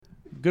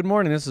Good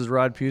morning, this is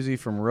Rod Pusey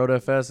from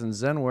RoadFS and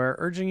Zenware,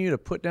 urging you to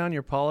put down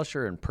your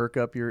polisher and perk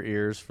up your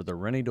ears for the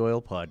Renny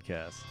Doyle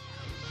podcast.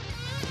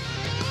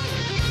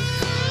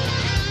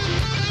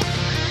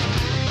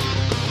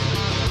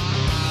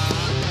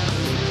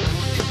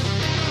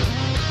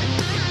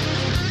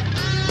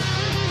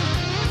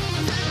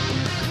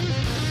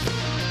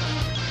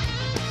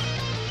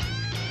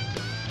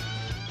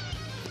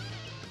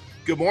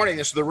 Good morning,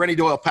 this is the Renny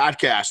Doyle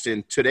podcast,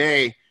 and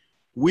today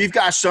we've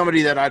got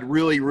somebody that I'd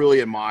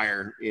really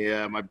admire.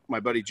 Yeah, my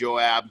buddy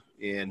Joab,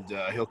 and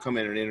he'll come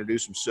in and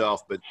introduce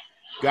himself. But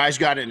guy's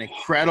got an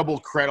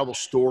incredible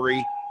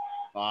story.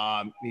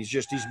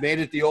 He's made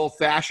it the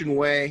old-fashioned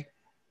way.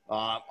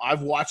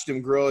 I've watched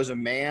him grow as a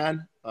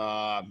man,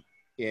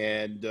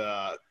 and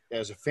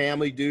as a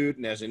family dude,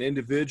 and as an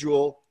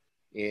individual.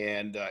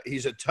 And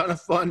he's a ton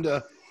of fun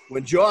to.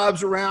 When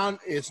Joab's around,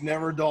 it's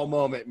never a dull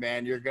moment,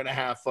 man. You're gonna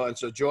have fun.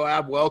 So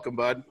Joab, welcome,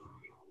 bud.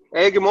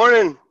 Hey, good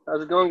morning.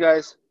 How's it going,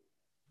 guys?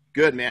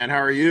 Good, man. How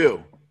are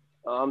you?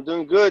 I'm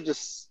doing good.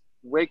 Just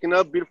waking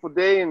up, beautiful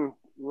day, and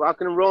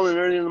rocking and rolling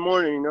early in the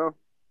morning, you know?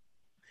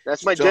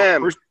 That's my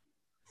jam.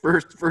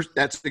 First,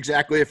 that's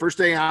exactly it. First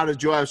thing out of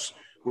Joab's,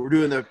 we were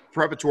doing the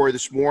preparatory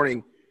this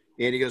morning,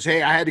 and he goes,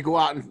 hey, I had to go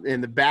out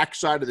in the back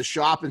side of the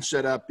shop and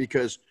set up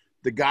because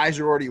the guys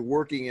are already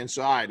working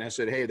inside. And I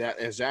said, hey,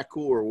 is that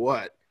cool or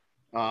what?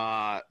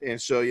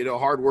 And so,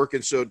 hard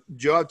working. So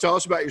Joab, tell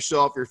us about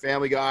yourself. You're a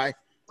family guy,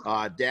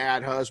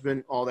 dad,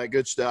 husband, all that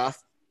good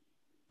stuff.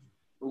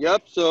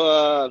 Yep.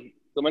 So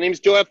my name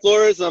is Joab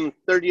Flores. I'm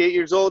 38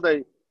 years old.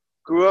 I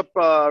grew up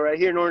right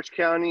here in Orange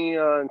County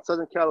in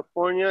Southern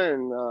California.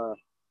 And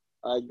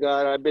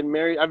I've been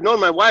married. I've known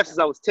my wife since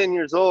I was 10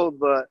 years old,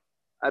 but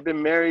I've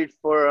been married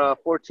for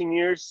 14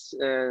 years.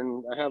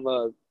 And I have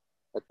a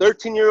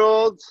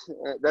 13-year-old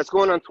that's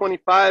going on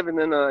 25, and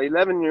then an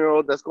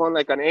 11-year-old that's going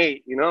like on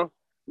 8, you know?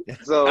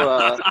 So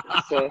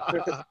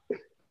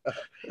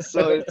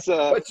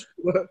it's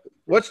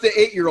what's the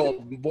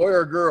 8-year-old, boy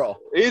or girl?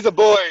 He's a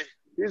boy.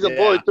 He's a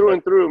boy through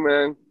and through,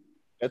 man.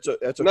 That's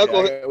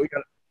okay.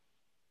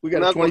 We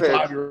got a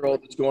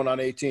 25-year-old that's going on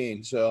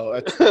 18,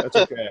 so that's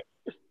okay.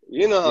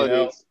 You know how it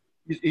is.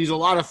 He's a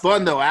lot of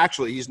fun though.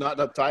 Actually, he's not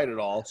uptight at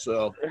all.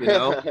 So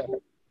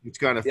it's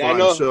kind of fun. I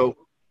know.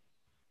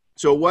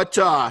 So what?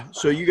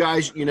 So you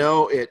guys,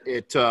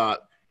 your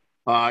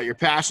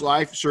past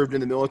life served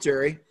in the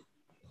military.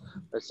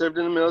 I served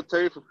in the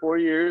military for 4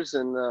 years,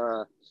 and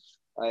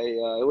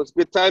it was a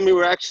good time. We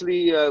were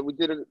actually I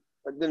did a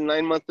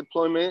 9-month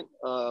deployment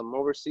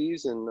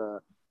overseas, and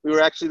we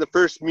were actually the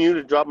first MEU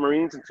to drop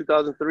Marines in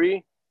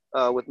 2003.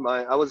 I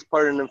was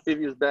part of an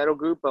amphibious battle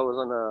group. I was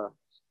on a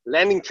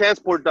landing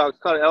transport dock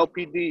called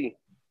LPD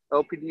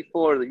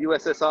 4, the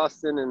USS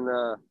Austin,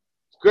 and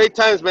great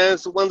times, man.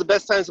 It's one of the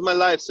best times of my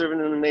life serving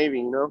in the Navy,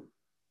 you know.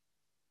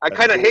 I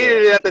kind of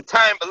hated it at the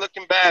time, but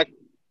looking back,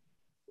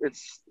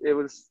 it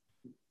was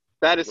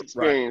baddest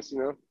experience, right.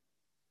 You know.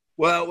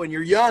 Well, when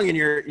you're young and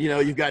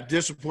you've got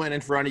discipline in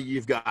front of you,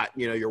 you've got,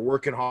 you're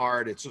working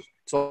hard. It's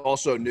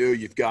also new.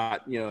 You've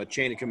got, a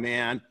chain of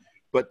command,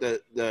 but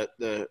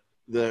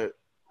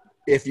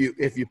if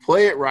you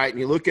play it right and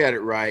you look at it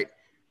right,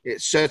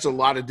 it sets a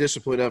lot of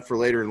discipline up for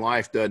later in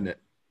life, doesn't it?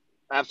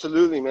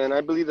 Absolutely, man.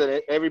 I believe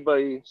that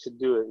everybody should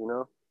do it, you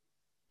know?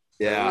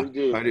 Yeah,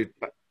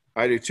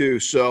 I do too.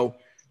 So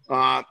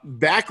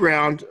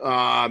background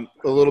a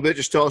little bit,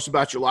 just tell us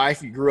about your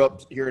life. You grew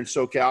up here in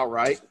SoCal,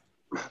 right?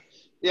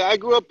 Yeah, I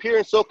grew up here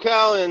in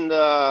SoCal, and,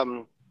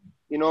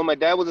 my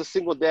dad was a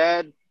single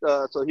dad,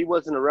 so he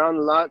wasn't around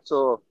a lot.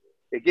 So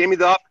it gave me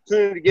the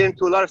opportunity to get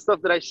into a lot of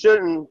stuff that I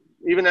shouldn't,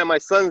 even at my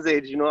son's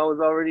age. I was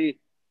already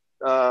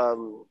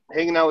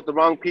hanging out with the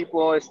wrong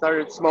people. I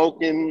started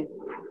smoking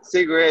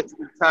cigarettes at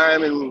the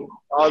time, and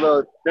all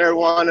the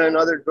marijuana and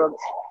other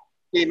drugs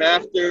came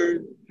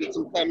after. Did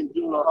some time in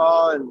juvenile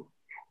hall, and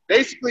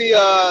basically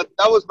that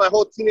was my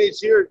whole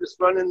teenage year, just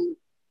running,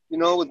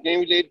 with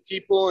gang-related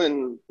people,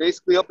 and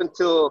basically up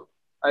until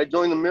I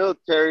joined the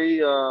military,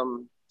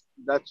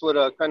 that's what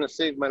kind of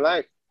saved my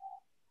life,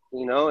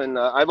 and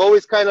I've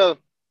always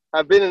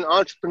I've been an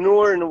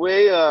entrepreneur in a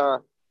way.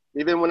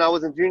 Even when I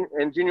was in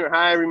junior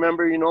high, I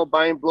remember,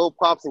 buying blow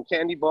pops and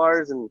candy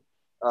bars and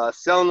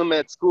selling them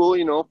at school,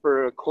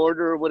 for a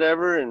quarter or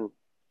whatever. And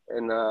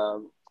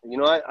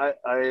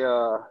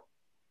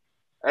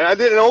I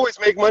didn't always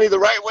make money the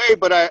right way,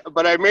 but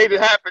I made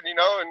it happen,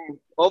 and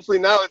hopefully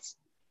now it's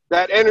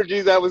that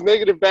energy that was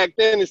negative back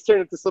then is turned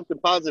into something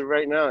positive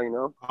right now,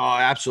 Oh,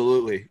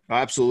 absolutely.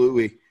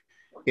 Absolutely.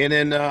 And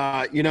then,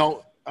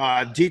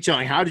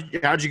 detailing,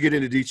 how'd you get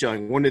into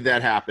detailing? When did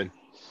that happen?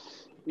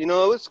 It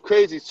was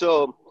crazy.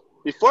 So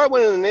before I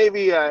went in the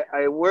Navy,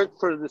 I worked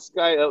for this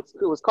guy. It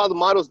was called the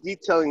Models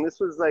Detailing. This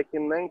was like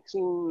in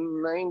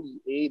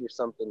 1998 or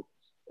something.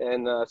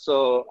 And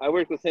so I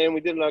worked with him.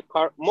 We did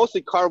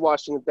mostly car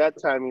washing at that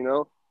time,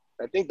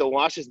 I think the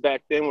washes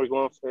back then were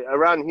going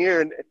around here.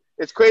 And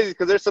it's crazy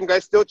because there's some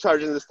guys still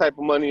charging this type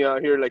of money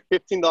out here, like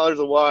 $15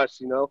 a wash,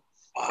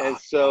 And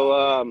so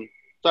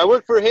I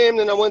worked for him.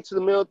 Then I went to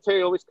the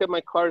military, always kept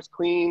my cars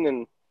clean.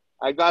 And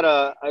I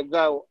got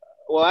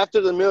well,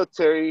 after the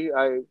military,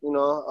 I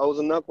was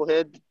a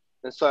knucklehead,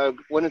 and so I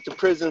went into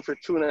prison for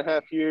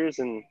 2.5 years,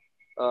 and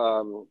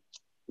um,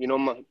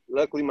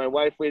 luckily my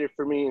wife waited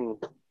for me, and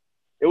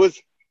it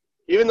was,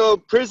 even though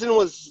prison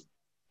was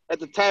at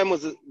the time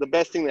was the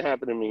best thing that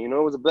happened to me. It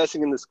was a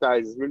blessing in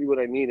disguise. It's really what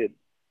I needed.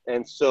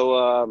 And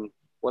so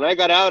when I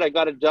got out, I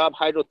got a job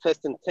hydro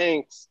testing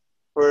tanks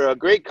for a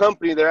great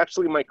company. They're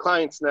actually my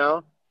clients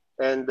now.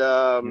 And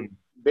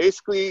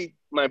basically,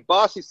 my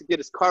boss used to get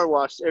his car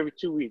washed every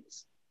 2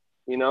 weeks,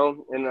 and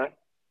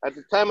at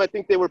the time, I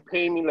think they were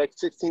paying me like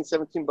 16,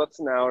 17 bucks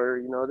an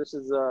hour. This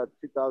is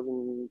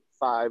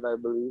 2005, I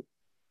believe.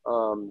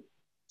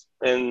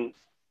 And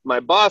my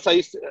boss, he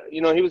used to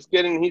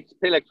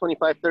pay like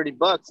 25, 30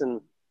 bucks. And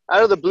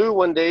out of the blue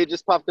one day, it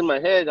just popped in my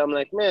head. I'm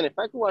like, man, if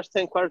I could wash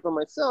 10 cars by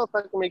myself,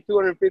 I can make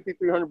 250,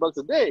 300 bucks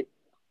a day.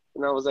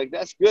 And I was like,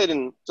 that's good.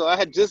 And so I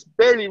had just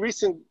barely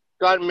recently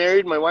gotten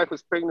married. My wife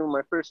was pregnant with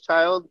my first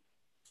child.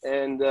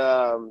 And,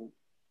 I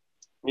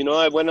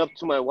went up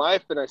to my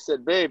wife and I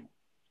said, babe,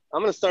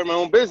 I'm going to start my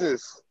own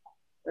business.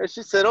 And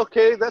she said,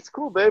 okay, that's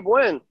cool, babe.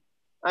 When?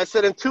 I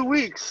said, in 2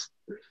 weeks.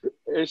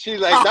 And she's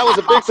like, that was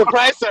a big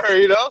surprise to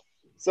her,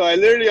 So I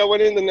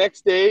went in the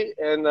next day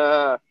and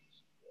I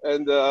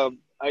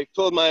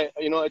told my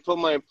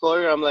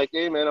employer, I'm like,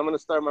 hey man, I'm going to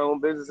start my own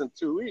business in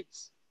 2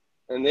 weeks.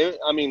 And they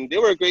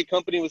were a great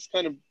company. It was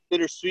kind of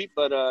bittersweet,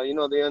 but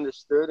they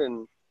understood.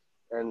 And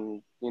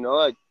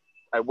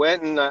I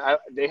went and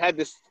they had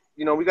this,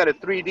 we got a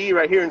 3D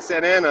right here in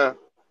Santa Ana,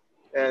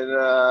 and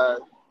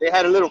they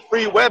had a little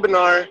free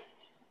webinar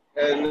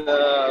and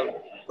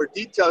for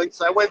detailing.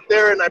 So I went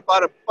there and I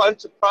bought a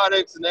bunch of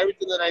products and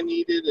everything that I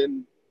needed.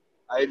 And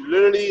I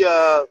literally,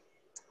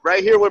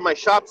 right here where my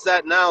shop's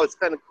at now, it's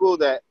kind of cool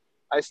that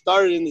I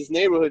started in this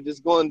neighborhood,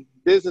 just going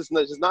business,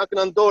 just knocking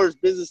on doors,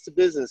 business to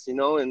business,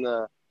 and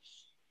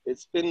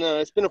it's been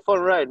a fun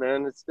ride,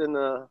 man. It's been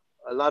a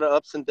lot of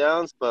ups and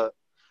downs, but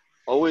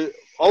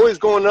always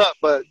going up.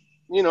 But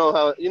you know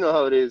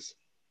how it is.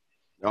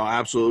 Oh,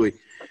 absolutely.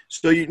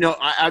 So,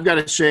 I've got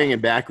a saying in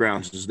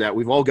backgrounds is that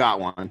we've all got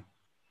one.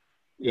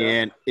 Yeah.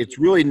 And it's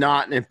really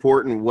not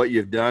important what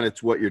you've done.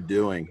 It's what you're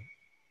doing.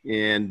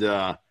 And,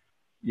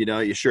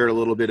 you shared a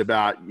little bit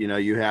about,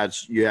 you had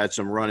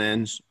some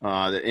run-ins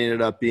that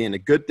ended up being a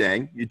good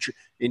thing.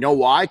 You know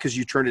why? Because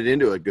you turned it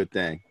into a good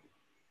thing.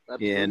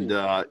 Absolutely.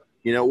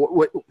 And,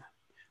 what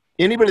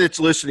anybody that's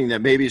listening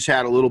that maybe has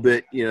had a little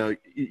bit,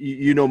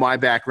 my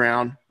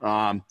background.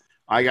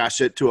 I got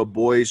sent to a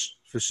boys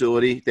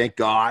facility, thank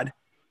God.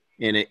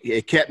 And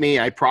it kept me,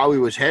 I probably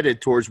was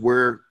headed towards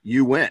where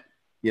you went,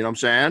 you know what I'm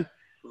saying?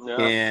 Yeah.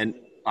 And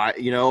I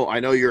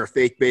know you're a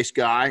faith-based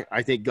guy.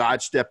 I think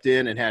God stepped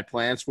in and had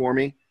plans for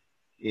me.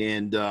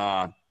 And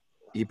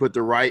he put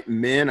the right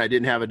men. I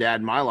didn't have a dad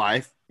in my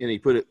life. And he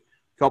put a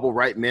couple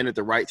right men at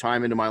the right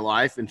time into my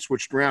life and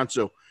switched around.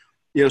 So,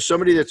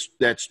 somebody that's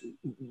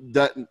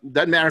doesn't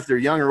matter if they're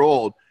young or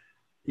old,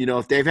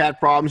 if they've had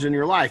problems in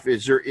your life,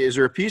 is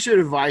there a piece of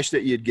advice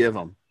that you'd give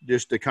them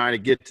just to kind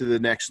of get to the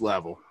next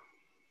level?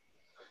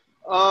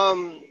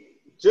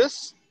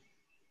 Just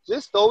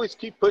always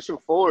keep pushing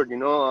forward,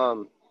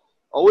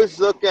 always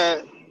look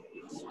at,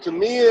 to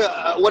me,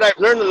 what I've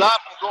learned a lot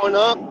from growing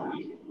up,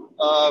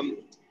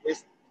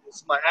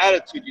 it's my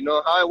attitude,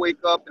 how I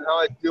wake up and how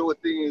I deal with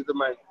things.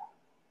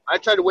 I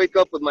try to wake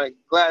up with my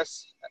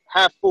glass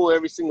half full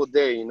every single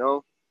day,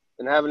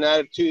 and have an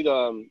attitude.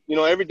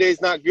 Every day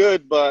is not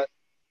good, but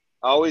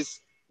I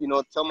always,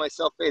 tell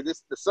myself, hey, the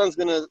sun's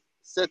going to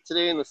set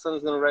today and the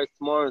sun's going to rise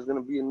tomorrow. It's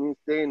going to be a new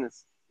day, and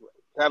it's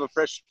have a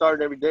fresh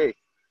start every day,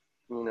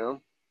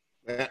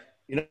 Yeah.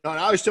 And I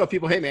always tell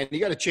people, hey man, you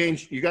got to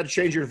change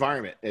your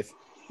environment. If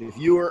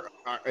you're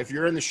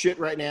in the shit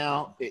right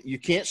now, you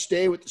can't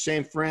stay with the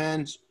same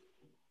friends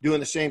doing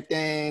the same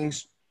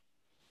things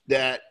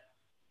that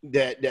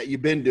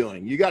you've been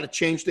doing. You got to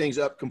change things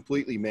up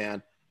completely,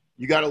 man.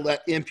 You got to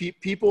let in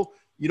people,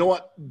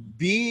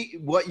 be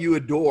what you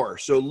adore.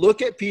 So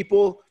look at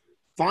people,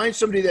 find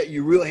somebody that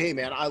you really, hey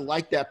man, I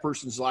like that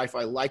person's life.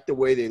 I like the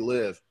way they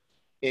live,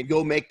 and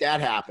go make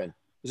that happen.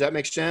 Does that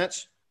make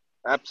sense?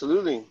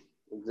 Absolutely.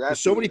 Exactly.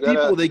 So many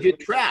people, they get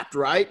trapped,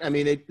 right? I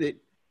mean, they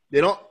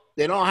don't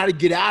know how to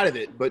get out of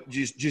it, but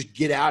just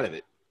get out of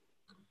it.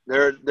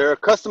 They're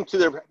accustomed to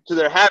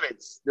their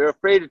habits. They're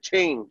afraid to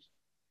change.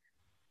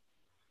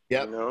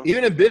 Yeah.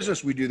 Even in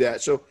business, we do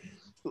that. So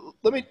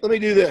let me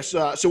do this.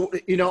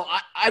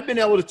 I've been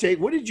able to take,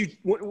 what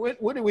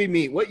did we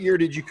meet? What year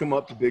did you come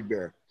up to Big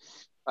Bear?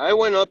 I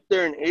went up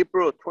there in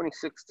April of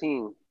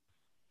 2016.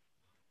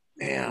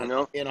 Man,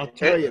 and I'll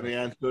tell you,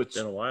 man, so it's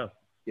been a while.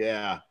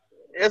 Yeah.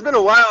 It's been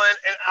a while,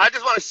 and I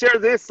just want to share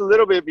this a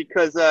little bit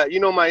because,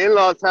 my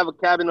in-laws have a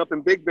cabin up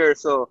in Big Bear,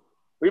 so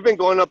we've been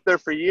going up there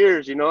for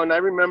years, and I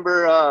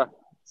remember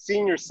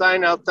seeing your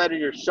sign outside of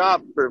your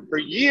shop for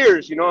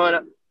years, and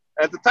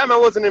at the time I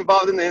wasn't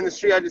involved in the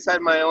industry. I just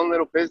had my own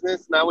little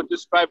business, and I would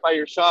just drive by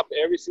your shop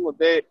every single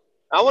day.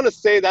 I want to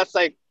say that's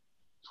like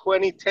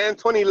 2010,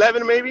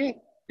 2011 maybe.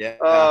 Yeah.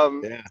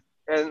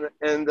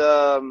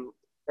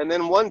 And And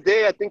then one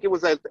day, I think it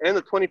was at the end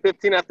of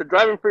 2015, after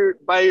driving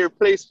by your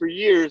place for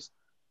years,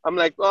 I'm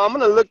like, oh, I'm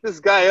going to look this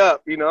guy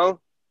up, you know?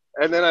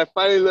 And then I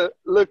finally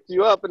looked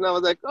you up, and I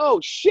was like, oh,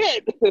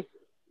 shit.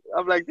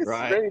 I'm like, this is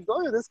Renny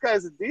Doyle. This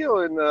guy's a deal.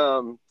 And,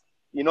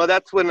 you know,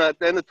 that's when at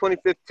the end of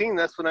 2015,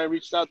 that's when I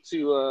reached out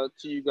to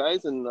you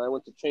guys, and I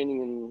went to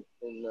training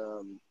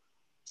in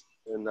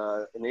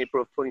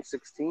April of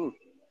 2016.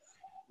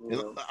 You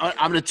know?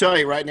 I'm going to tell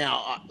you right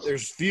now,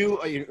 there's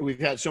we've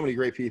had so many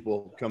great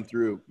people come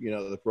through, you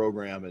know, the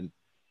program. And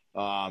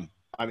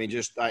I mean,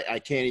 just, I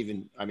can't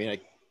even, I mean,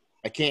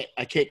 I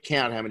can't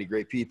count how many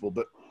great people,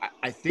 but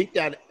I think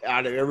that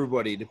out of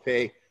everybody to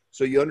pay,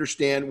 so you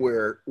understand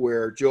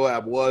where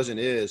Joab was and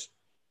is,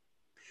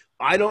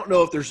 I don't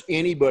know if there's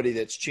anybody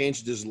that's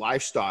changed his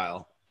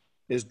lifestyle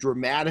as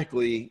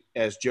dramatically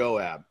as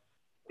Joab.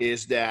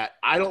 Is that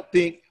I don't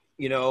think,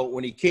 you know,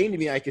 when he came to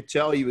me, I could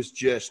tell he was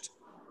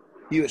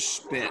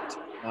spent.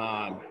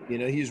 You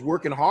know, he was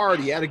working hard.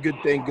 He had a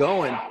good thing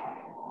going,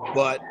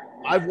 but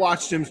I've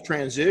watched him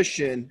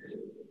transition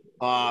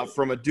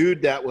from a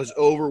dude that was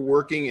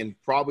overworking and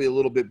probably a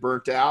little bit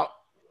burnt out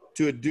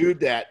to a dude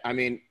that, I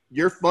mean,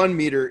 your fun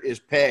meter is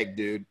pegged,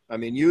 dude. I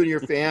mean, you and your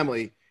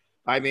family,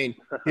 I mean,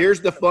 here's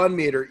the fun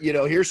meter, you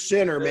know, here's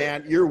center,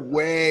 man. You're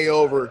way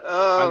over.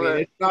 I mean,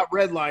 it's not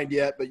redlined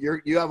yet, but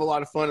you have a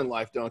lot of fun in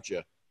life, don't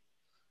you?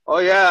 Oh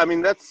yeah. I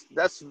mean, that's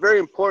very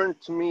important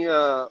to me.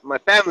 My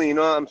family, you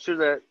know, I'm sure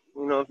that,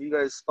 you know, if you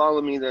guys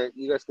follow me, that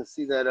you guys can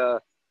see that,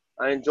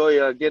 I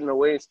enjoy getting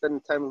away and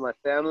spending time with my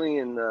family.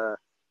 And,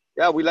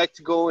 yeah, we like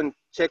to go and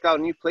check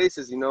out new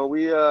places. You know,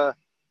 we,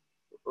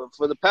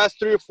 for the past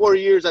 3 or 4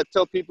 years, I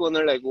tell people and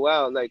they're like,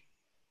 wow, like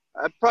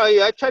I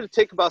try to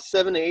take about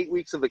 7 to 8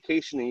 weeks of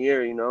vacation a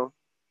year, you know,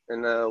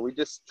 and we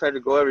just try to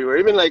go everywhere.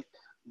 Even like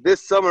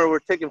this summer, we're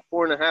taking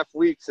 4.5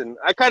 weeks, and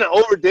I kind of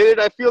overdid it,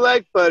 I feel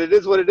like, but it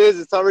is what it is.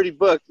 It's already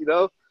booked, you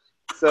know?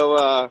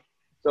 So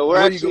we're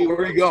where are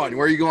you going?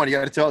 Where are you going? You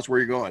got to tell us where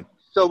you're going.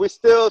 So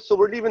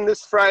we're leaving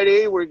this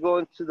Friday. We're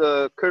going to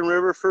the Kern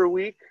River for a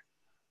week.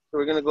 So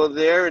we're going to go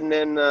there. And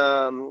then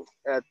on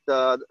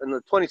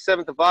the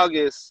 27th of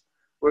August,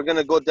 we're going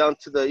to go down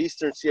to the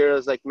Eastern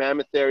Sierras, like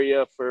Mammoth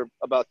area, for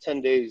about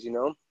 10 days, you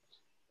know.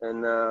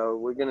 And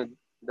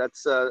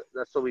that's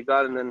what we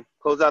got. And then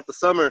close out the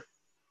summer,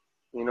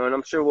 you know, and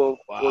I'm sure we'll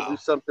do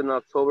something in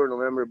October,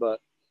 November. But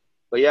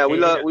yeah, we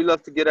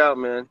love to get out,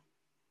 man.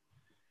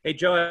 Hey,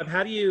 Joab,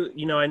 how do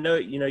you know, I know,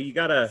 you know, you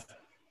got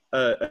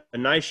a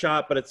nice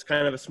shop, but it's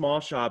kind of a small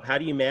shop. How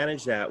do you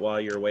manage that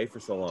while you're away for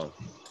so long?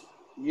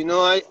 You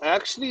know, I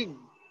actually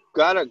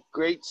got a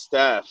great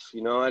staff.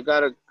 You know, I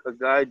got a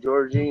guy,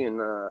 Georgie,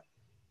 and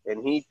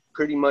he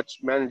pretty much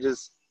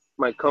manages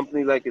my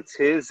company like it's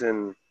his,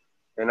 and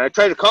I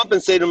try to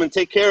compensate him and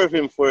take care of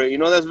him for it. You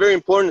know, that's very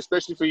important,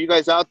 especially for you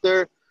guys out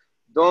there.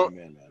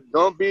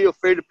 Don't be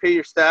afraid to pay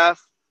your staff.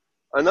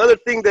 Another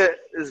thing that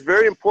is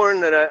very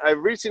important that I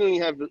recently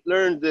have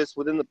learned this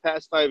within the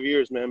past 5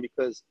 years, man,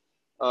 because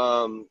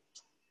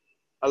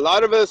a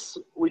lot of us,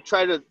 we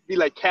try to be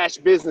like cash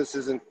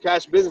businesses,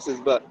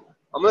 but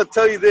I'm going to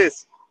tell you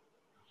this.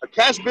 A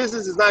cash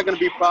business is not going to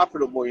be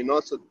profitable, you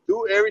know, so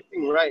do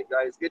everything right,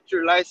 guys. Get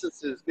your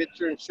licenses, get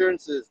your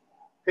insurances,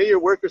 pay your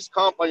workers'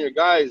 comp on your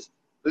guys.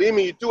 Believe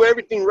me, you do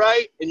everything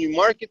right and you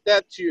market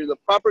that to the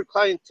proper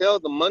clientele,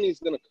 the money's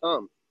going to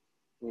come,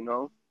 you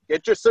know.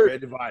 Get your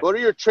go to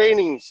your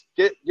trainings,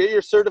 get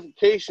your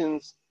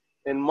certifications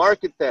and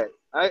market that.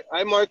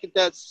 I market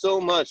that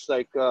so much,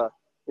 like, you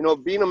know,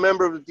 being a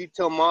member of the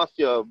Detail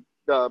Mafia,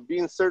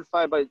 being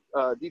certified by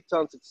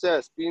Detail and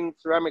Success, being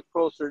Ceramic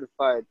Pro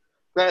certified,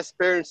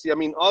 transparency. I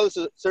mean, all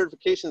the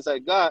certifications I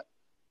got,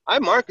 I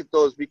market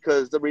those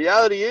because the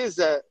reality is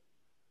that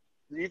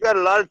you got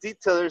a lot of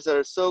detailers that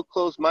are so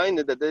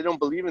close-minded that they don't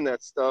believe in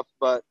that stuff.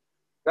 But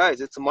guys,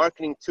 it's a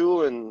marketing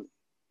tool, and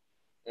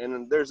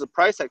there's a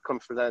price that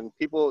comes for that. And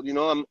people, you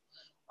know,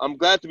 I'm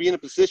glad to be in a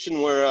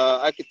position where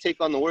I could take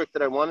on the work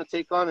that I want to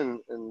take on,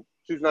 and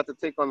choose not to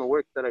take on the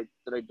work that I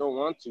don't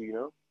want to, you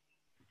know.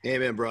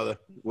 Amen, brother.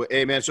 Well,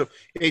 amen. So,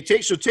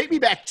 take me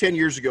back 10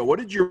 years ago. What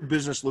did your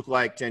business look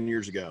like 10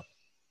 years ago?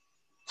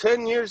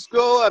 10 years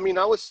ago, I mean,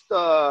 I was,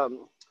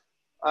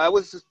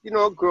 you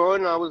know,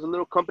 growing. I was a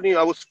little company.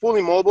 I was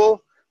fully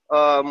mobile.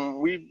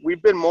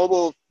 We've been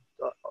mobile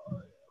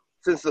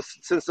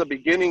since the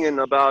beginning. And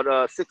about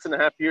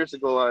 6.5 years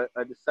ago,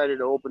 I decided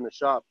to open the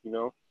shop, you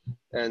know.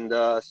 And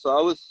so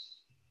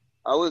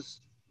I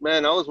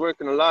was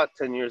working a lot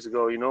 10 years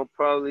ago, you know.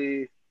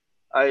 Probably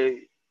I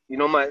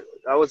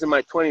was in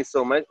my 20s,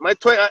 so my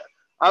 20. I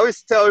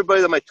always tell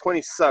everybody that my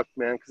 20s sucked,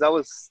 man, because I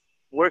was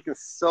working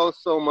so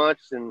much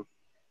and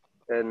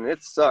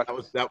it sucked.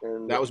 That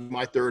was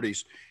my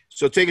 30s.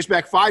 So take us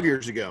back 5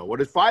 years ago. What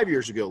did 5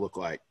 years ago look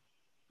like?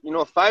 You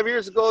know, 5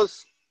 years ago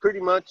is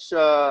pretty much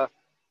about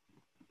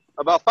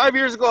 5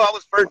 years ago, I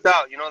was burnt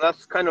out. You know,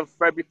 that's kind of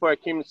right before I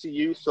came to see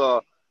you.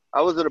 So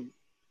I was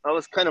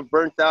kind of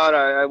burnt out.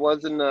 I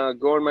wasn't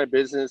growing my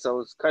business. I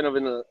was kind of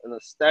in a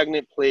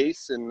stagnant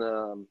place, and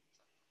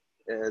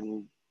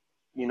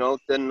you know,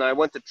 then I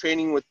went to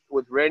training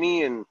with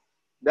Renny, and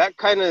that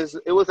kind of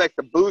it was like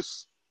the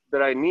boost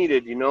that I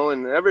needed, you know.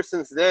 And ever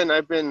since then,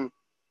 I've been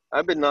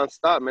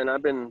nonstop, man.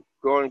 I've been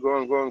growing,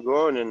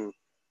 and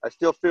I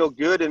still feel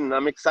good, and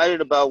I'm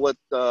excited about what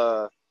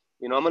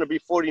you know. I'm gonna be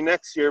 40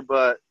 next year,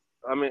 but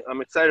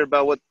I'm excited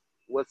about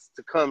what's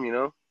to come, you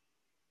know.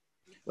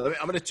 I'm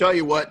going to tell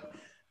you what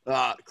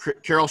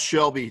Carol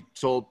Shelby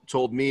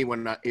told me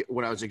when I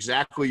was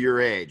exactly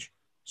your age.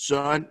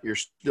 Son, you're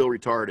still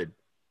retarded.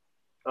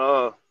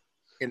 Oh,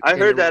 I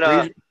heard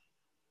that.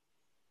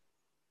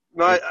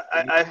 No,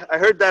 I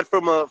heard that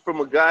from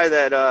a guy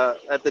that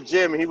at the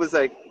gym. He was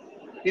like,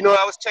 you know,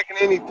 I was checking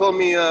in. He told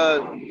me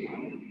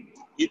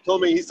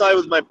he saw it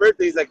was my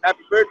birthday. He's like,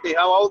 happy birthday.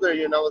 How old are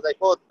you? And I was like,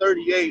 oh,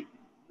 38.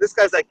 This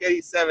guy's like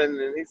 87,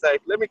 and he's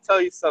like, let me tell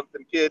you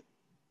something, kid.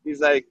 He's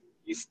like,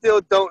 you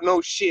still don't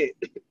know shit.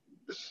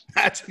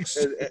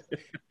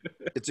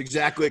 It's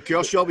exactly it.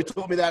 Carol Shelby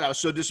told me that. I was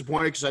so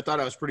disappointed because I thought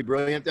I was pretty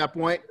brilliant at that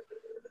point.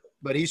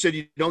 But he said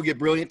you don't get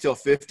brilliant till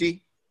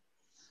 50.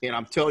 And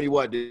I'm telling you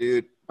what,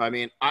 dude. I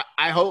mean,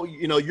 I hope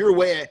you know you're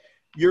way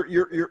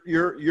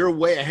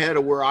ahead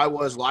of where I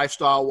was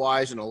lifestyle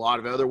wise and a lot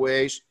of other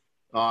ways.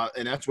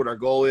 And that's what our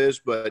goal is.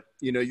 But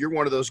you know, you're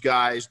one of those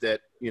guys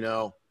that, you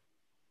know,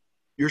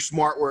 you're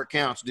smart where it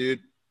counts, dude.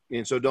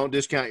 And so don't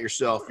discount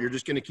yourself. You're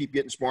just going to keep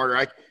getting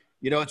smarter.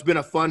 You know, it's been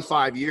a fun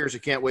 5 years. I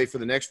can't wait for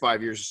the next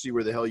 5 years to see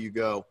where the hell you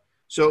go.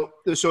 So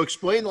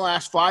explain the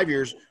last 5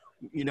 years.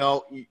 You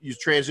know, you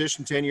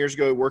transitioned 10 years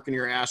ago, working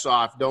your ass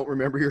off. Don't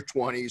remember your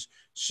 20s,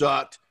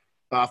 sucked.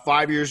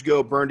 5 years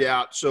ago, burned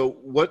out. So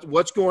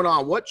what's going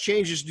on? What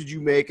changes did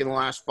you make in the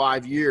last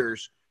 5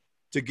 years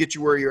to get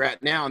you where you're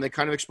at now? And then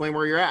kind of explain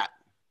where you're at.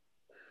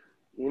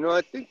 You know,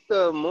 I think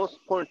the most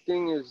important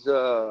thing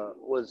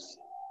was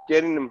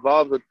getting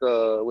involved with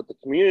the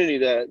community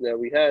that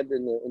we had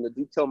in the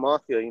detail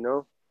mafia, you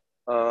know.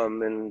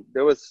 And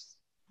there's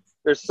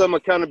some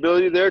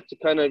accountability there to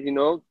kind of, you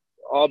know,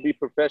 all be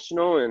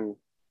professional and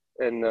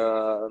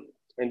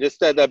just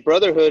that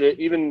brotherhood,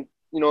 even,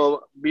 you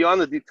know, beyond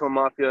the detail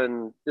mafia,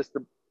 and just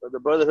the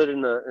brotherhood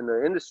in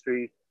the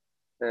industry.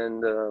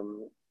 And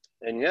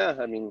yeah,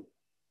 I mean,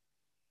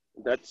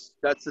 that's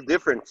the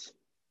difference.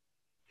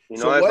 You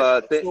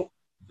know,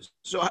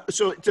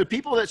 so to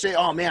people that say,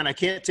 oh man, I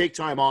can't take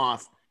time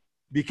off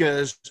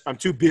because I'm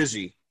too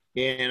busy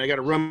and I got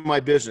to run my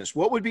business,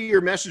 what would be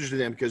your message to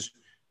them? Because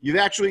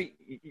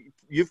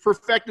you've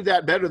perfected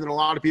that better than a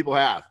lot of people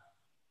have.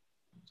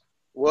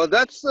 Well,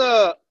 that's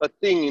a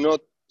thing, you know.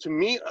 To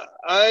me,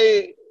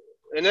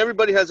 and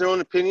everybody has their own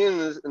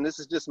opinion, and this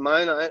is just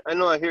mine. I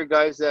know I hear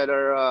guys that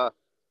are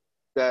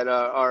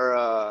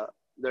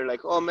they're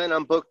like, oh man,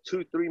 I'm booked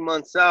 2-3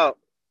 months out.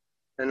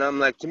 And I'm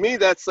like, to me,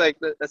 that's like,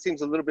 that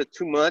seems a little bit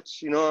too much.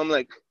 You know, I'm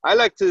like, I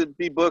like to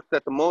be booked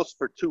at the most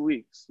for 2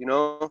 weeks, you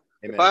know.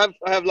 Amen. If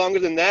I have longer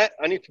than that,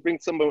 I need to bring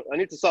I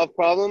need to solve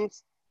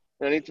problems,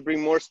 and I need to bring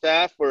more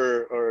staff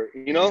or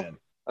you know. Amen.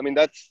 I mean,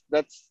 that's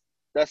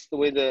the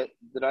way that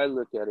I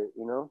look at it,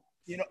 you know.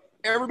 You know,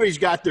 everybody's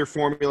got their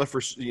formula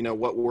for, you know,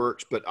 what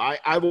works. But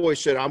I've always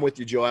said, I'm with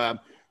you, Joab.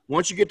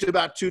 Once you get to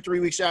about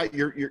 2-3 weeks out,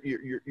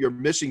 you're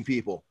missing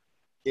people.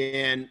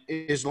 And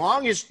as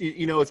long as,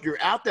 you know, if you're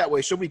out that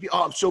way, so many people,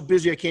 oh, I'm so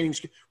busy, I can't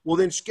even. Well,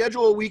 then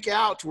schedule a week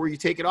out to where you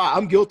take it off.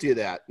 I'm guilty of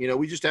that. You know,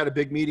 we just had a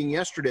big meeting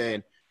yesterday,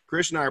 and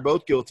Chris and I are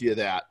both guilty of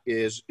that,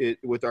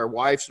 with our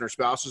wives and our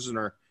spouses and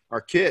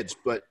our kids.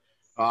 But,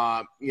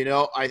 you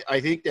know,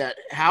 I think that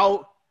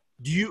how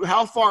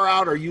far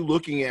out are you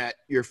looking at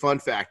your fun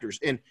factors?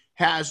 And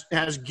has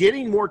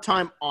getting more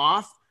time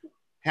off,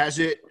 has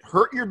it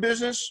hurt your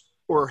business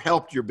or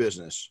helped your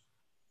business?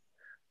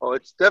 Oh,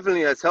 it's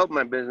definitely has helped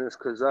my business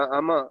because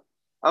I'm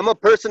a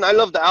person. I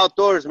love the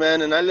outdoors,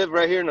 man, and I live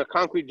right here in a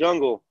concrete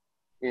jungle.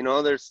 You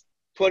know, there's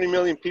 20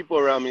 million people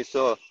around me,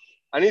 so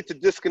I need to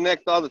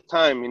disconnect all the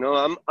time. You know,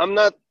 I'm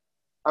not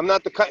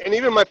the kind, and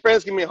even my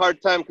friends give me a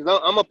hard time because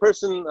I'm a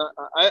person.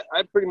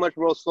 I pretty much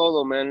roll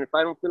solo, man. If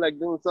I don't feel like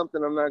doing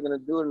something, I'm not gonna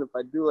do it, and if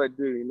I do, I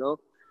do. You know,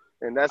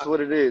 and that's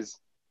what it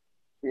is.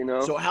 You know.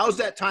 So how's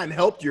that time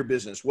helped your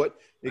business?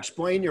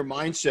 Explain your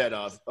mindset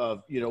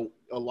of, you know,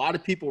 a lot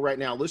of people right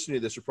now listening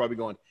to this are probably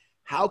going,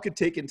 how could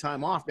taking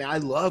time off, man? I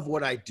love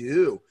what I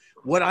do.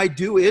 What I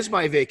do is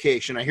my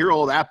vacation. I hear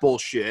all that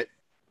bullshit.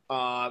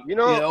 You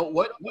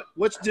know,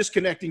 what's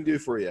disconnecting do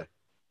for you?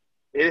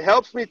 It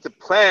helps me to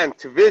plan,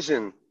 to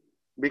vision,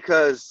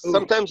 because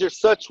sometimes you're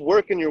such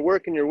working,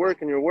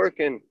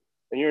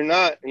 and you're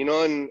not, you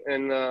know,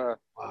 and wow.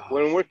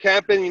 When we're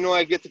camping, you know,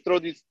 I get to throw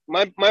these,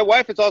 my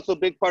wife is also a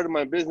big part of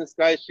my business,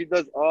 guys. She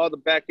does all the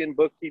back end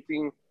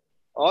bookkeeping,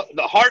 all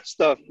the hard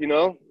stuff, you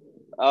know.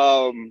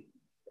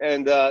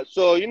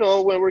 So, you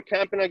know, when we're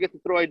camping, I get to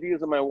throw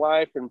ideas at my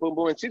wife and boom,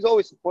 boom. And she's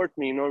always supports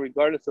me, you know,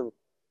 regardless of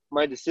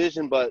my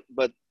decision. But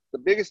the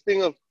biggest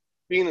thing of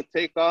being a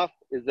takeoff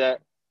is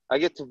that I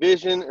get to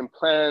vision and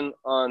plan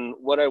on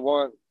what I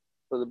want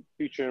for the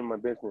future in my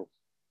business.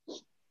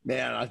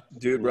 Man,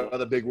 dude,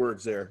 brother, big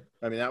words there.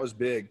 I mean, that was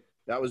big.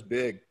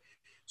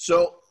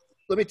 So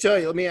let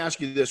me ask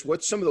you this.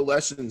 What's some of the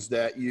lessons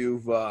that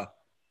you've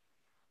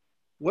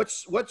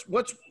What's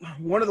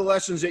one of the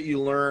lessons that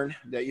you learned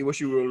that you wish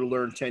you would have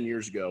learned 10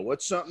 years ago?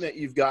 What's something that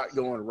you've got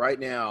going right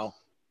now,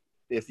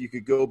 if you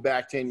could go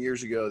back 10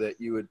 years ago, that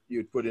you would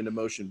put into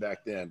motion back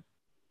then?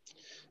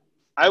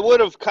 I would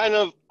have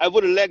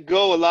let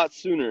go a lot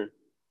sooner,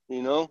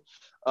 you know.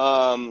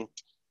 There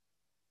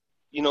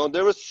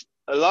was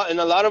a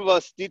lot of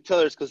us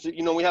detailers, because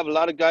we have a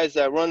lot of guys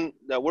that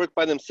work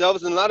by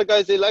themselves, and a lot of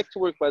guys, they like to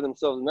work by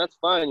themselves, and that's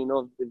fine.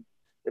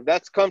 If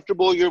that's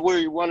comfortable, you're where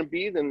you want to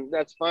be, then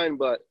that's fine.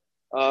 But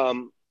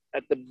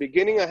at the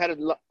beginning, I had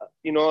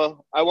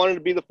I wanted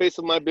to be the face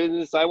of my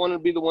business. I wanted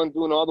to be the one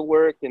doing all the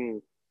work and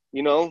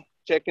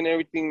checking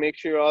everything, make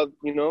sure all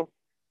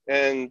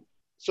and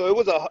so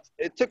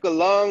it took a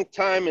long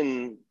time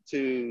and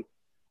to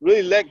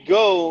really let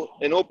go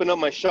and open up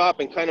my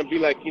shop and kind of be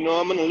like, I'm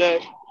going to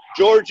let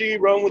Georgie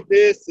run with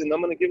this, and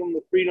I'm going to give him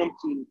the freedom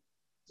to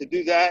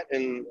do that.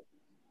 And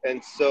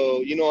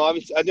so,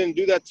 obviously I didn't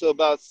do that till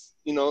about,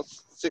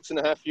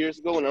 6.5 years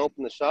ago when I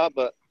opened the shop,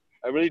 but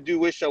I really do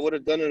wish I would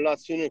have done it a lot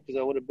sooner, because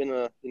I would have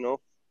been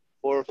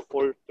 4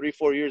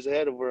 years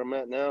ahead of where I'm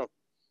at now.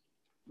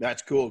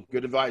 That's cool.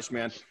 Good advice,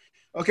 man.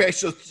 Okay.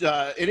 So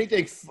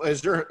anything,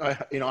 is there, I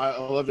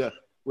love to,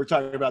 we're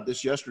talking about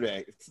this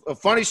yesterday. A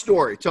funny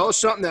story. Tell us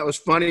something that was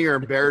funny or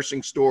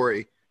embarrassing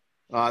story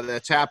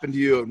that's happened to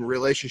you in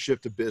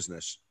relationship to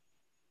business.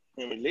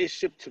 In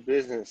relationship to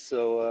business.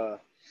 So,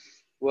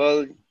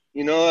 I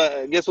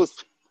guess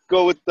let's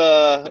go with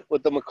the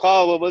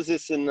McCall. What was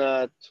this in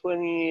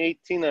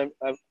 2018?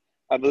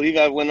 I believe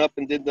I went up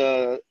and did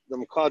the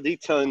McCall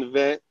detailing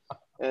event,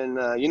 and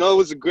it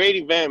was a great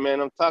event, man.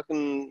 I'm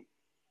talking,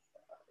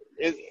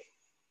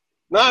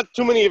 not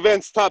too many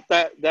events top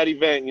that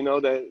event.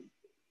 That.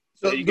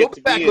 So go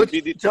back.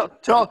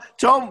 Tell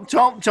them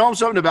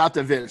something about the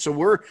event.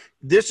 So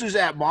this is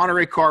at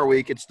Monterey Car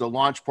Week. It's the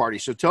launch party.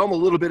 So tell them a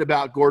little bit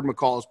about Gordon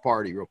McCall's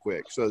party real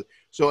quick. So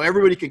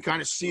everybody can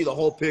kind of see the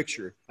whole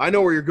picture. I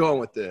know where you're going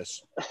with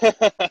this.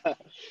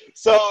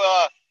 So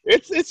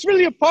it's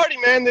really a party,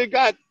 man. They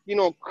got,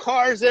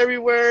 cars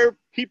everywhere,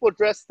 people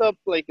dressed up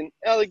like an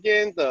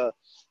elegant,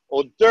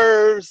 hors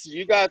d'oeuvres.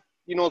 You got,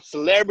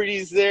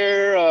 celebrities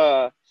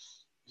there,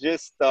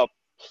 just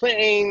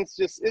planes,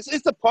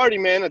 it's a party,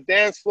 man. A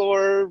dance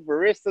floor,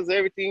 baristas,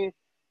 everything,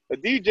 a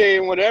DJ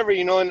and whatever,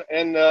 and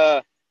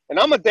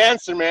I'm a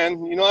dancer,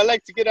 man. I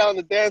like to get out on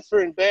the dance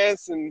floor and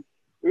dance, and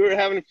we were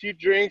having a few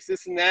drinks,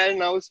 this and that,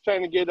 and I was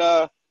trying to get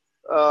people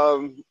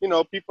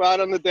out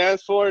on the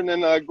dance floor, and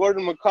then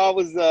Gordon McCall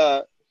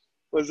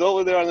was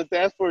over there on the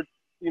dance floor,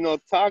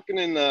 talking,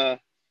 and I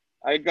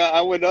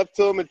went up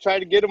to him and tried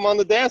to get him on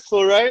the dance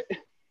floor, right?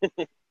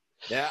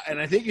 Yeah, and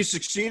I think you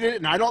succeeded,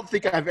 and I don't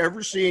think I've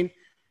ever seen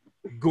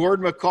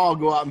Gordon McCall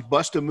go out and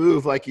bust a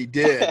move like he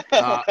did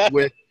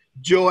with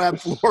Joab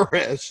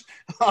Flores.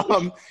 All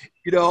of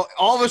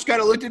us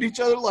kind of looked at each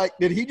other like,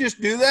 did he just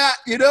do that?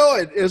 And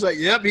it was like,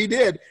 yep, he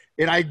did.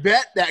 And I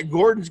bet that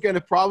Gordon's going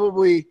to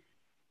probably,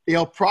 if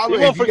you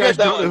guys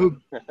don't know who,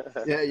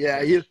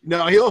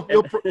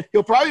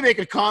 he'll probably make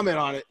a comment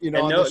on it.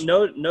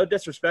 No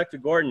disrespect to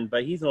Gordon,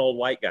 but he's an old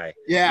white guy.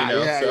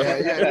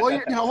 Yeah.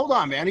 Well, hold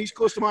on, man. He's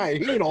close to my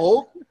age. He ain't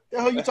old. What the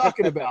hell are you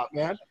talking about,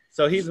 man?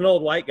 So he's an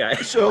old white guy.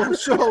 So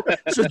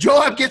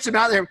Joab gets him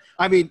out there.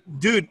 I mean,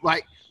 dude,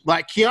 like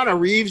Keanu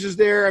Reeves is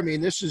there. I mean,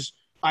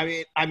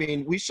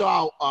 we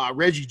saw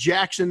Reggie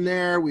Jackson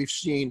there. We've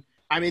seen,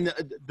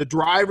 the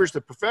drivers,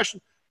 the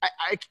professional.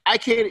 I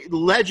can't,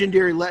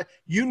 legendary.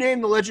 You name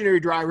the legendary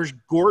drivers,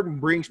 Gordon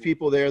brings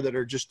people there that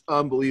are just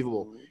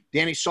unbelievable.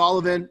 Danny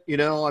Sullivan,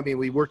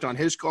 we worked on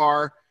his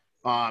car.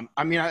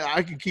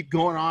 I could keep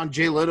going on.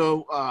 Jay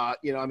Leno,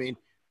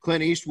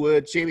 Clint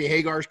Eastwood, Sammy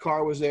Hagar's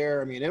car was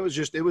there.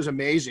 It was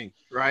amazing,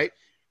 right?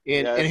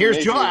 And here's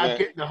amazing, Joab,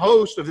 the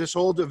host of this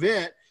whole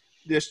event.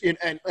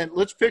 And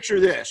let's picture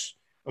this.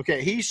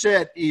 Okay, he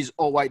said he's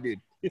a white dude.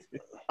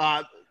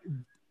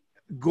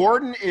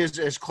 Gordon is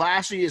as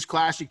classy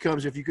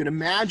comes. If you can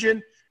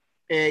imagine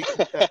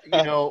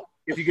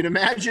if you can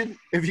imagine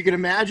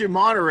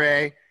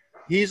Monterey,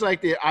 he's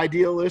like the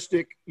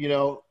idealistic,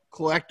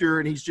 collector,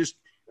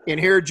 and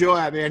here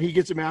Joab, man, he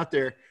gets him out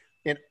there.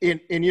 And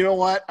you know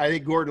what? I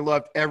think Gordon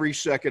loved every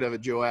second of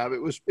it, Joab.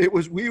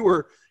 We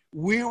were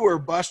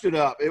busted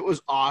up. It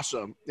was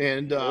awesome.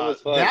 And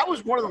that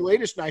was one of the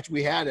latest nights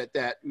we had at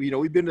that.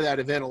 We've been to that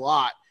event a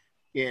lot.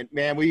 And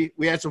man, we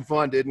had some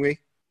fun, didn't we?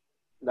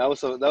 That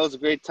was a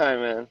great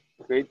time, man.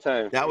 Great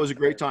time. That was a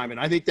great time. And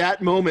I think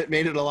that moment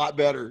made it a lot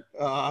better.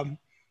 I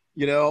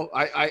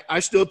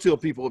still tell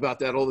people about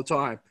that all the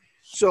time.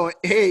 So,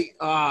 hey,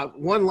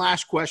 one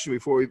last question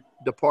before we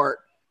depart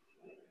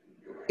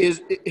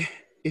is,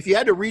 if you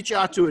had to reach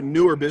out to a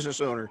newer business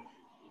owner,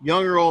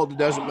 young or old, it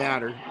doesn't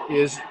matter,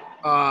 and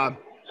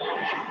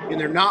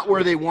they're not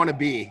where they want to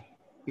be,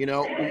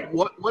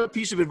 what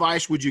piece of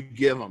advice would you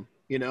give them,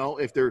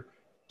 if they're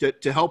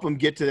to help them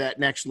get to that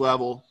next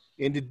level?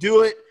 And to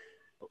do it,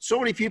 so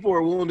many people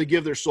are willing to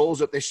give their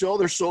souls up. They sell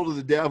their soul to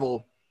the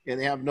devil and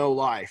they have no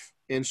life.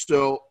 And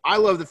so I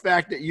love the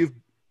fact that you've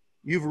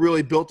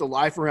really built a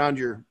life around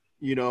your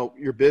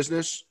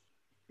business.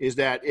 is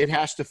that it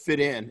has to fit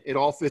in. It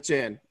all fits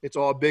in. It's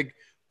all a big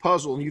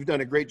puzzle, and you've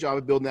done a great job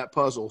of building that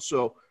puzzle.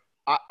 So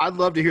I'd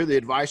love to hear the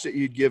advice that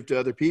you'd give to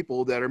other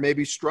people that are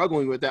maybe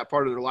struggling with that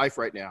part of their life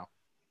right now.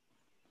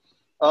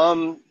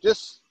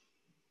 Just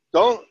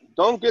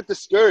don't get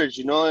discouraged.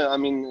 You know, I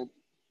mean,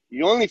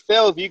 you only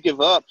fail if you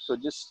give up. So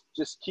just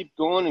keep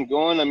going and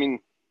going. I mean,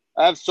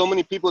 I have so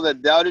many people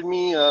that doubted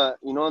me,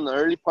 you know, in the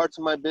early parts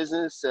of my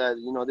business.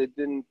 You know, they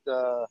didn't.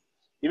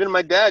 Even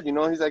my dad, you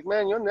know, he's like,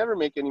 man, you'll never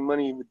make any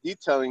money with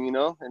detailing, you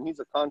know, and he's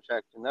a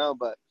contractor now.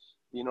 But,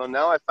 you know,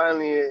 now I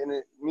finally, and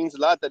it means a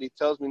lot that he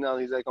tells me now,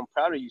 he's like, I'm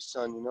proud of you,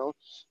 son, you know.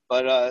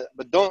 But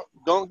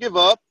don't give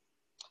up.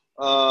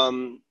 Like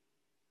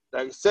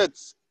I said,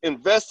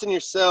 invest in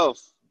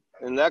yourself,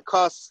 and that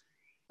costs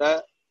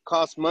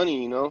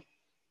money, you know.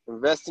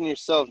 Invest in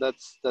yourself.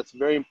 That's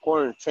very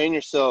important. Train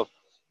yourself.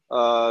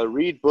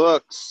 Read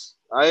books.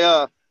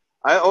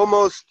 I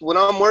almost, when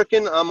I'm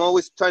working, I'm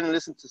always trying to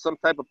listen to some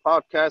type of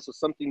podcast or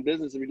something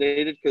business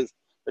related, because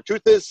the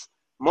truth is,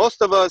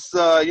 most of us,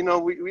 you know,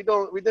 we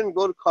didn't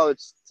go to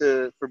college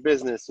for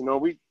business. You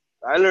know,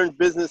 I learned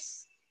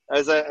business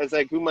as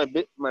I grew my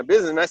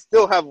business, and I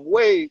still have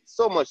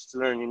so much to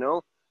learn. You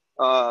know,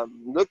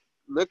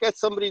 look at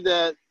somebody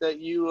that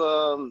you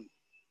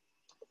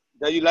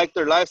like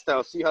their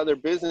lifestyle, see how their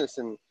business,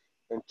 and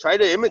try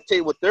to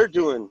imitate what they're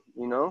doing.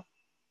 You know,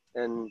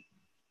 and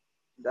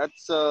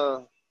that's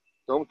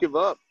don't give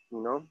up,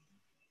 you know.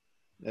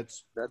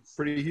 That's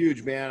pretty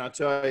huge, man. I'll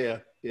tell you,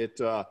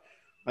 I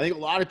think a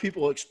lot of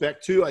people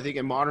expect too. I think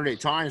in modern day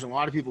times, a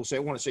lot of people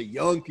want to say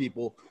young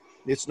people.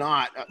 It's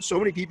not. So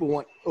many people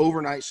want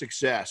overnight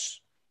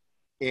success,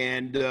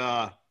 and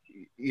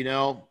you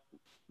know,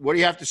 what do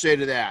you have to say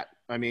to that?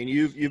 I mean,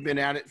 you've been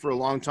at it for a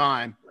long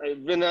time.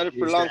 I've been at it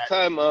for a long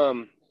time.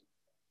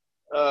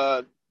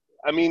 I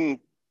mean,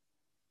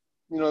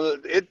 you know,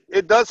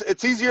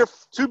 it's easier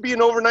to be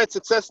an overnight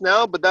success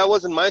now, but that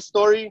wasn't my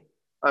story.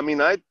 I mean,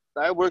 I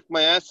worked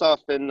my ass off,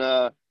 and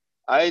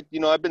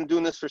I've been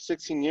doing this for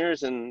 16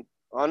 years, and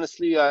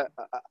honestly,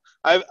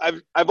 I've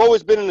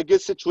always been in a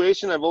good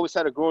situation. I've always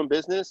had a growing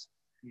business,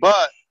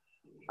 but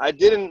I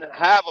didn't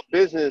have a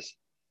business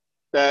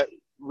that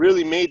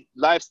really made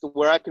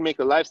where I can make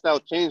a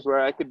lifestyle change, where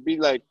I could be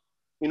like,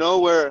 you know,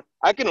 where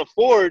I can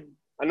afford.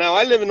 And now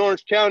I live in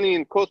Orange County,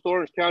 in coastal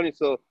Orange County,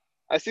 so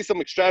I see some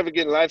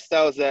extravagant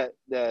lifestyles that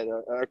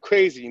are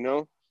crazy, you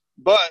know.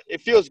 But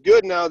it feels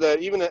good now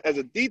that even as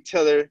a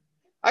detailer,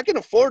 I can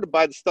afford to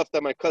buy the stuff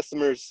that my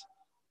customers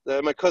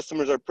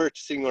are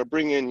purchasing or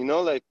bring in, you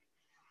know, like,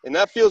 and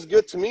that feels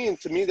good to me. And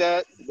to me,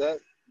 that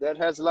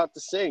has a lot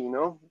to say, you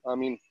know. I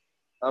mean,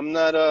 I'm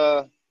not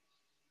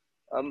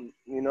I'm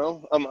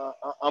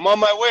on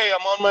my way.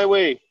 I'm on my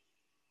way.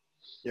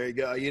 There you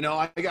go. You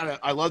know,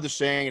 I love the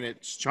saying, and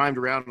it's chimed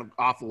around an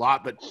awful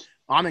lot, but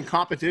I'm in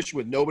competition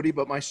with nobody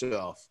but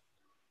myself.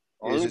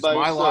 It's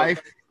my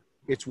life.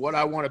 It's what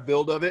I want to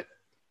build of it.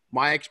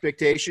 My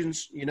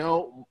expectations, you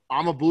know,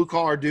 I'm a blue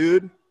collar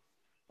dude.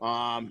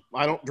 I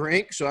don't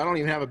drink, so I don't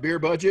even have a beer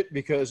budget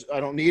because I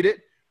don't need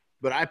it.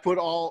 But I put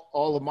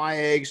all of my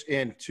eggs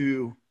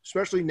into,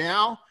 especially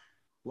now,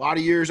 a lot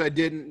of years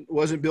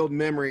wasn't building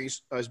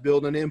memories. I was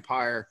building an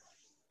empire.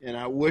 And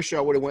I wish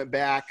I would have went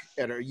back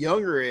at a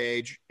younger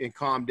age and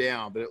calmed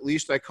down, but at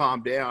least I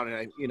calmed down,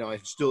 and I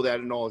instill that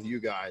in all of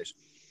you guys.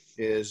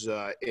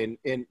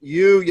 And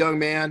you, young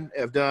man,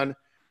 have done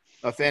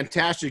a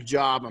fantastic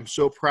job. I'm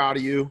so proud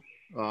of you.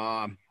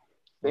 I'm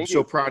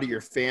so proud of your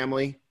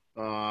family,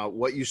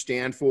 what you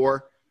stand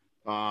for.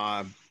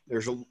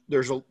 There's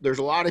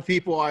a lot of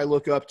people I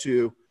look up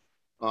to,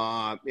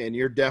 and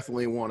you're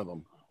definitely one of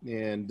them.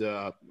 And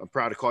I'm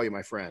proud to call you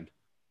my friend.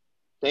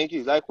 Thank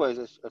you.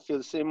 Likewise, I feel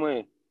the same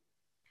way.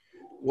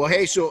 Well,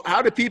 hey, so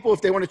how do people, if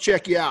they want to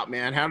check you out,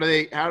 man, how do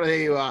they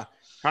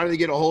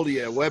get a hold of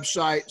you?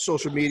 Website,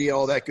 social media,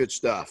 all that good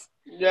stuff.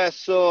 Yeah.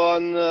 So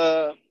on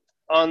the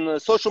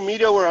social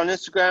media, we're on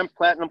Instagram,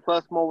 Platinum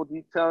Plus Mobile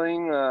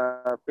Detailing,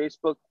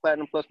 Facebook,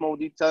 Platinum Plus Mobile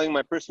Detailing.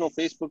 My personal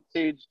Facebook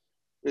page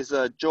is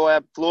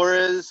Joab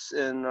Flores,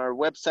 and our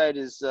website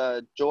is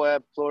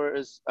Joab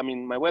Flores. I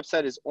mean, my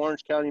website is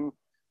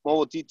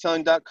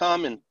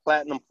OrangeCountyMobileDetailing.com and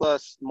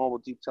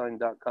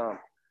PlatinumPlusMobileDetailing.com.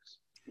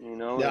 You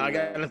know. Yeah,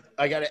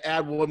 I gotta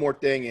add one more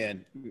thing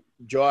in.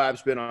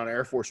 Joab's been on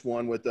Air Force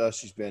One with us.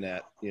 He's been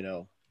at, you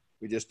know,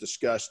 we just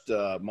discussed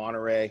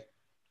Monterey.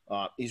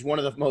 He's one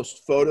of the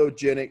most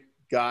photogenic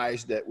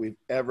guys that we've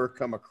ever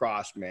come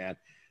across, man.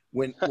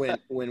 When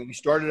we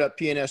started up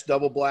PNS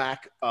Double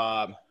Black,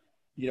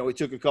 you know, we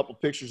took a couple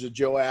pictures of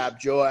Joab.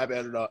 Joab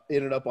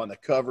ended up on the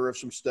cover of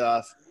some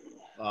stuff.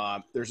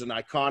 There's an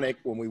iconic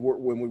when we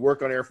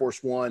work on Air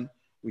Force One,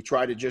 we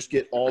try to just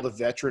get all the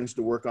veterans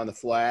to work on the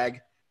flag.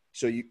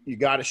 So you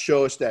got to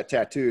show us that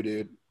tattoo,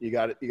 dude. You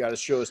got to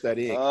show us that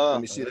ink. Let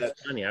me see that.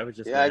 Funny, I was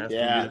just gonna ask you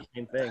the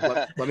same thing.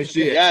 Let me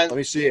see it. Let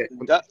me see it.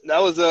 That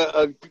was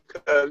a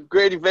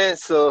great event.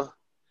 So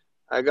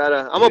I'm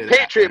a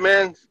patriot,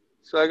 man.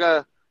 So I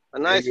got a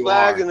nice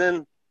flag, and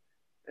then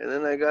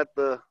I got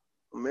the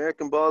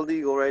American bald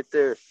eagle right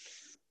there.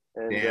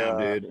 And,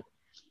 damn, dude.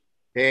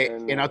 Hey,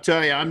 and I'll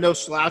tell you, I'm no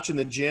slouch in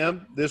the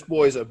gym. This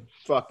boy's a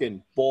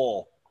fucking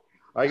bull.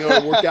 I go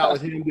to work out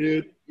with him,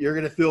 dude. You're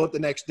going to feel it the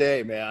next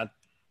day, man.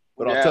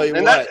 But I'll tell you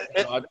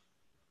what.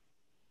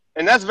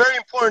 And that's very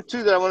important,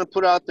 too, that I want to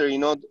put out there,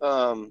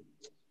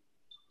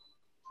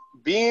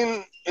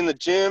 being in the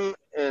gym,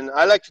 and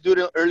I like to do it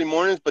in early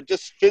mornings, but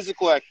just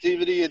physical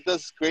activity, it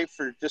does great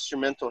for just your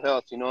mental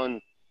health,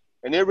 and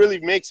it really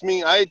makes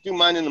me – I do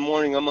mine in the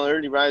morning. I'm an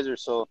early riser,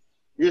 so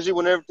usually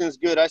when everything's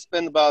good, I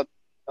spend about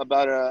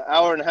an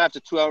hour and a half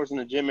to 2 hours in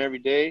the gym every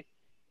day,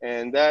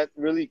 and that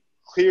really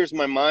clears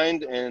my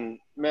mind. And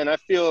man, I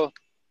feel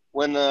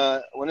when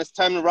it's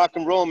time to rock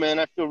and roll, man,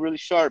 I feel really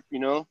sharp.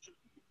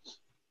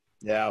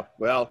 Yeah,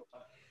 well,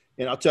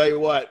 and I'll tell you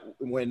what,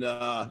 when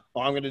all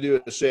I'm going to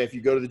do is say, if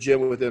you go to the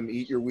gym with him,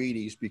 eat your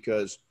Wheaties,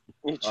 because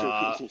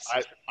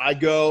I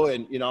go,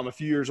 and I'm a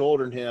few years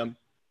older than him,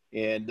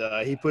 and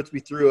he puts me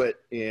through it,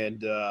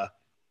 and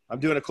I'm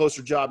doing a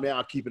closer job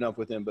now keeping up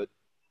with him, but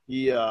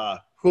he he's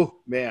a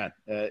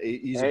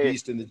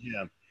beast in the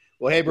gym.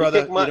 Well, hey,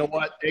 brother, you know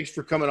what? Thanks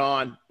for coming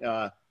on.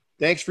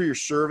 Thanks for your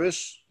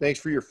service. Thanks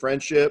for your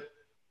friendship.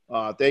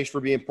 Thanks for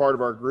being part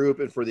of our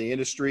group and for the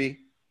industry.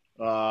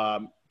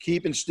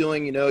 Keep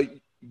instilling,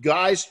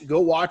 guys, go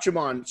watch him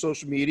on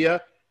social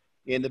media.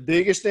 And the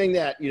biggest thing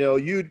that,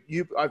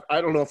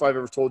 I don't know if I've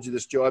ever told you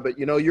this, Joab, but,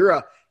 you're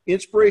a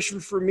inspiration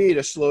for me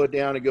to slow it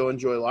down and go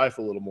enjoy life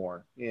a little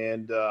more.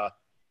 And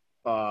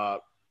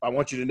I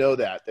want you to know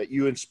that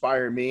you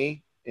inspire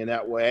me in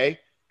that way.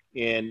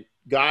 And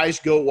guys,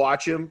 go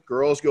watch him.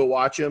 Girls, go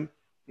watch him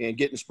and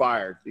get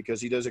inspired,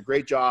 because he does a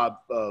great job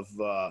of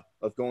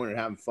going and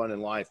having fun in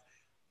life.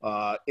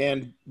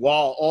 And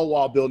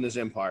while building his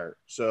empire.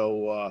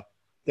 So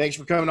thanks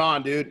for coming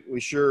on, dude. I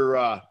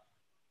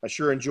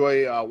sure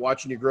enjoy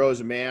watching you grow as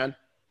a man.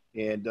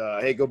 And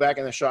hey, go back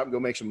in the shop and go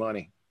make some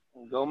money.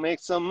 Go make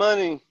some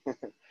money.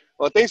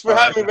 Well, thanks for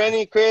having me,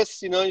 Renny,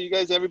 Chris. You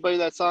guys, everybody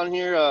that's on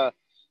here.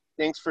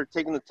 Thanks for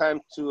taking the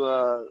time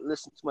to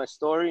listen to my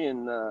story,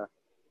 and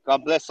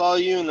God bless all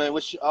of you, and I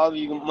wish all of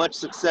you much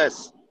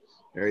success.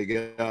 There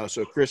you go.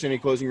 So, Chris, any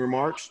closing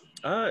remarks?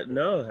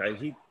 No,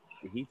 he's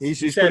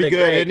pretty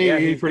good, isn't he? Yeah,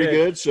 he's pretty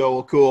good.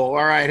 So cool.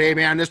 All right. Hey,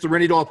 man, this is the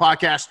Renny Doyle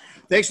podcast.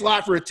 Thanks a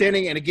lot for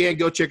attending. And again,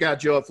 go check out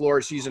Joab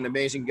Flores. He's an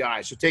amazing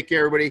guy. So take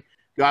care, everybody.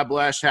 God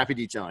bless. Happy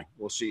detailing.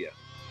 We'll see you.